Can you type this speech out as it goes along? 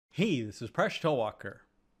Hey, this is Presh Talwalkar.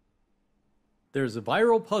 There's a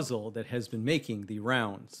viral puzzle that has been making the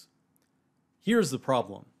rounds. Here's the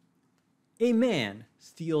problem. A man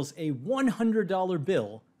steals a $100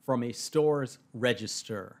 bill from a store's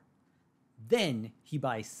register. Then he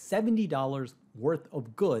buys $70 worth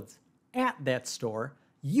of goods at that store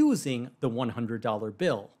using the $100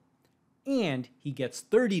 bill. And he gets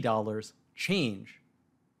 $30 change.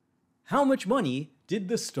 How much money did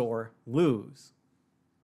the store lose?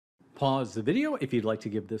 Pause the video if you'd like to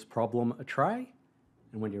give this problem a try,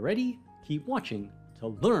 and when you're ready, keep watching to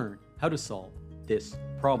learn how to solve this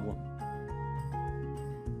problem.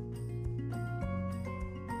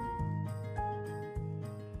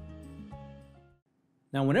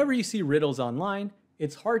 Now, whenever you see riddles online,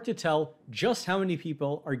 it's hard to tell just how many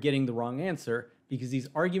people are getting the wrong answer because these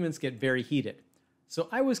arguments get very heated. So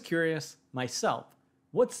I was curious myself,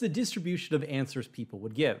 what's the distribution of answers people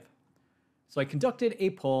would give? So I conducted a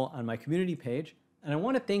poll on my community page, and I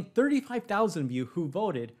want to thank 35,000 of you who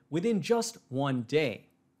voted within just one day.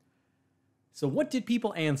 So what did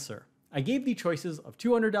people answer? I gave the choices of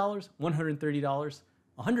 $200, $130,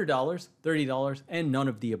 $100, $30, and none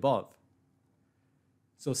of the above.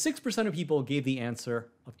 So 6% of people gave the answer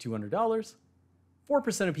of $200,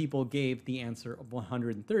 4% of people gave the answer of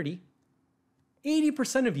 $130,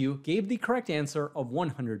 80% of you gave the correct answer of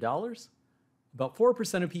 $100, about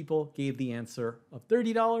 4% of people gave the answer of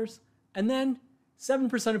 $30, and then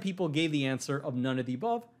 7% of people gave the answer of none of the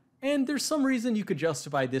above, and there's some reason you could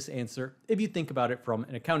justify this answer if you think about it from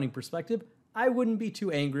an accounting perspective. I wouldn't be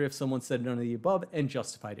too angry if someone said none of the above and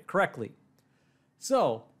justified it correctly.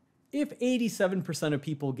 So, if 87% of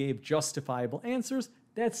people gave justifiable answers,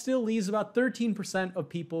 that still leaves about 13% of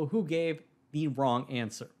people who gave the wrong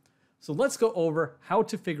answer. So let's go over how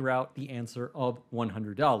to figure out the answer of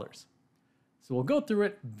 $100. So we'll go through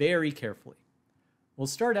it very carefully. We'll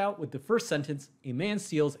start out with the first sentence, a man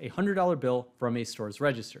steals a $100 bill from a store's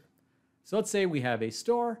register. So let's say we have a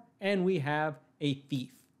store and we have a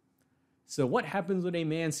thief. So what happens when a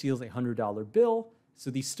man steals a $100 bill? So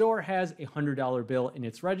the store has a $100 bill in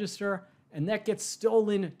its register and that gets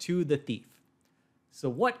stolen to the thief. So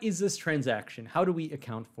what is this transaction? How do we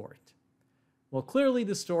account for it? Well, clearly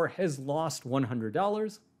the store has lost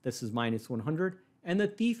 $100. This is minus 100. And the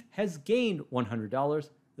thief has gained $100.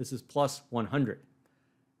 This is plus 100.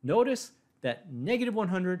 Notice that negative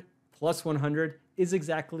 100 plus 100 is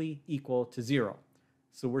exactly equal to 0.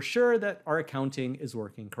 So we're sure that our accounting is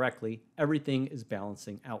working correctly. Everything is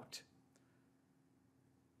balancing out.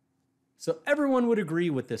 So everyone would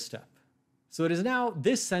agree with this step. So it is now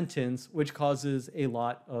this sentence which causes a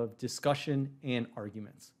lot of discussion and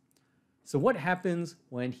arguments. So what happens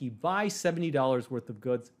when he buys $70 worth of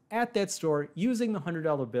goods at that store using the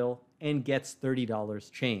 $100 bill and gets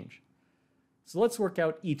 $30 change? So let's work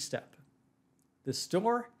out each step. The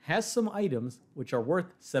store has some items which are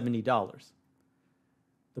worth $70.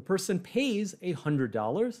 The person pays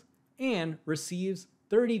 $100 and receives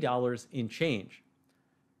 $30 in change.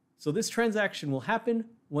 So this transaction will happen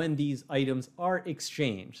when these items are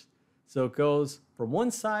exchanged. So it goes from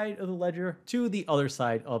one side of the ledger to the other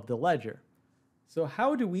side of the ledger. So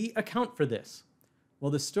how do we account for this?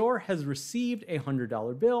 Well, the store has received a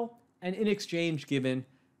 $100 bill and in exchange given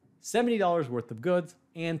 $70 worth of goods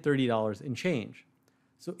and $30 in change.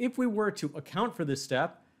 So if we were to account for this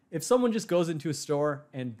step, if someone just goes into a store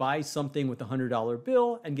and buys something with a $100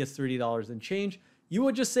 bill and gets $30 in change, you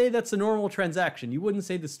would just say that's a normal transaction. You wouldn't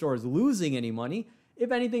say the store is losing any money.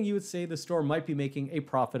 If anything, you would say the store might be making a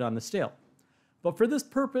profit on the sale. But for this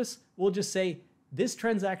purpose, we'll just say this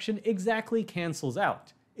transaction exactly cancels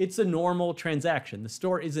out. It's a normal transaction. The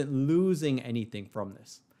store isn't losing anything from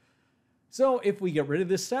this. So if we get rid of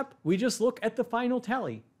this step, we just look at the final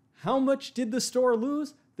tally. How much did the store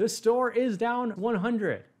lose? The store is down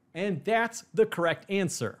 100, and that's the correct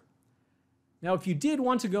answer. Now, if you did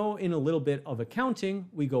want to go in a little bit of accounting,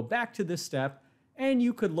 we go back to this step, and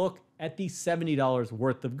you could look at the $70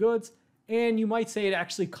 worth of goods, and you might say it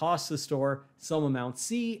actually costs the store some amount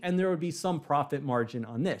C, and there would be some profit margin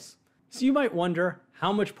on this. So you might wonder,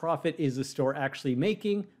 how much profit is the store actually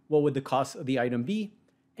making? What would the cost of the item be?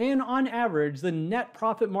 And on average, the net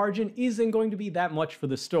profit margin isn't going to be that much for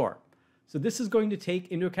the store. So this is going to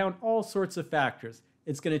take into account all sorts of factors.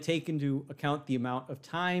 It's going to take into account the amount of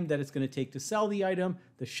time that it's going to take to sell the item,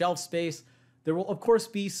 the shelf space. There will, of course,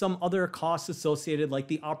 be some other costs associated, like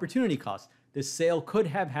the opportunity cost. This sale could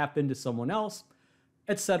have happened to someone else,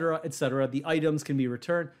 etc., etc. The items can be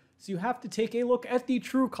returned. So you have to take a look at the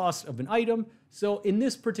true cost of an item. So in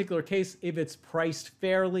this particular case, if it's priced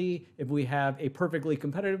fairly, if we have a perfectly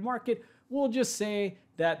competitive market, we'll just say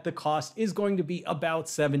that the cost is going to be about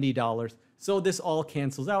 $70. So this all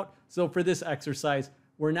cancels out. So for this exercise,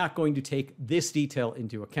 we're not going to take this detail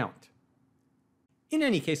into account. In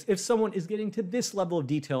any case, if someone is getting to this level of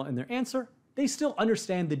detail in their answer, they still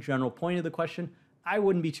understand the general point of the question, I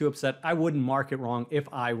wouldn't be too upset. I wouldn't mark it wrong if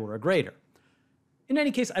I were a grader. In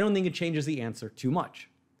any case, I don't think it changes the answer too much.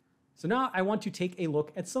 So now I want to take a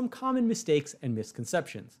look at some common mistakes and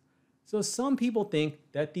misconceptions. So some people think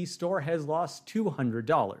that the store has lost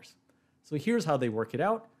 $200. So here's how they work it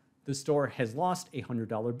out. The store has lost a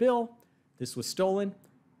 $100 bill. This was stolen.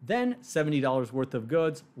 Then $70 worth of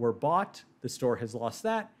goods were bought. The store has lost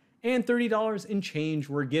that. And $30 in change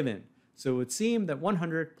were given. So it would seem that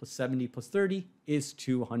 100 plus 70 plus 30 is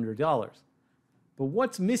 $200. But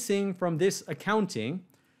what's missing from this accounting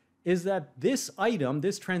is that this item,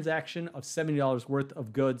 this transaction of $70 worth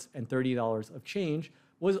of goods and $30 of change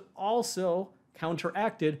was also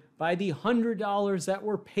counteracted by the $100 that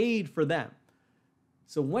were paid for them.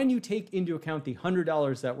 So when you take into account the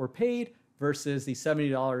 $100 that were paid versus the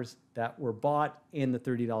 $70 that were bought and the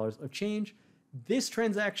 $30 of change, this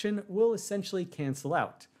transaction will essentially cancel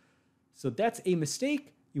out. So that's a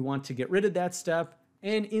mistake. You want to get rid of that step.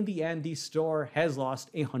 And in the end, the store has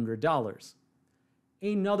lost $100.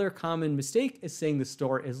 Another common mistake is saying the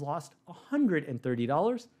store has lost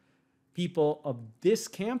 $130. People of this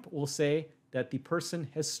camp will say that the person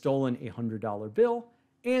has stolen a $100 bill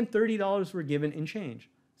and $30 were given in change.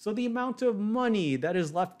 So the amount of money that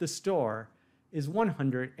has left the store is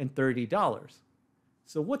 $130.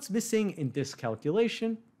 So what's missing in this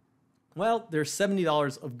calculation? Well, there's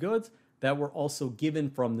 $70 of goods that were also given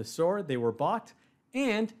from the store. They were bought,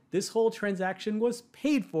 and this whole transaction was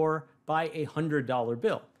paid for by a $100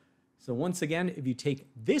 bill. So once again, if you take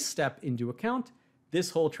this step into account,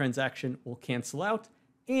 this whole transaction will cancel out,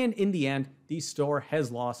 and in the end, the store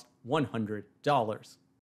has lost $100.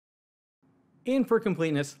 And for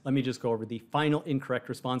completeness, let me just go over the final incorrect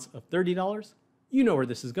response of $30. You know where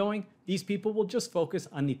this is going. These people will just focus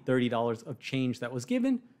on the $30 of change that was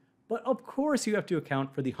given, but of course you have to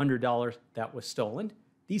account for the $100 that was stolen,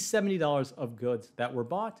 the $70 of goods that were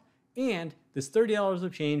bought, and this $30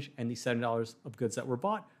 of change and the $7 of goods that were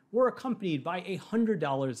bought were accompanied by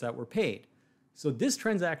 $100 that were paid. So this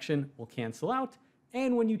transaction will cancel out,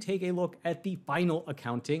 and when you take a look at the final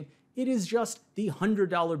accounting, it is just the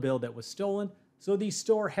 $100 bill that was stolen, so the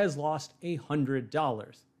store has lost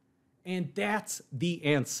 $100. And that's the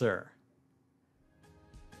answer.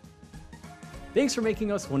 Thanks for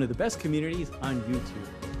making us one of the best communities on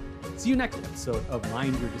YouTube. See you next episode of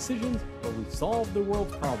Mind Your Decisions, where we solve the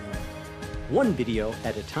world's problems, one video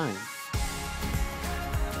at a time.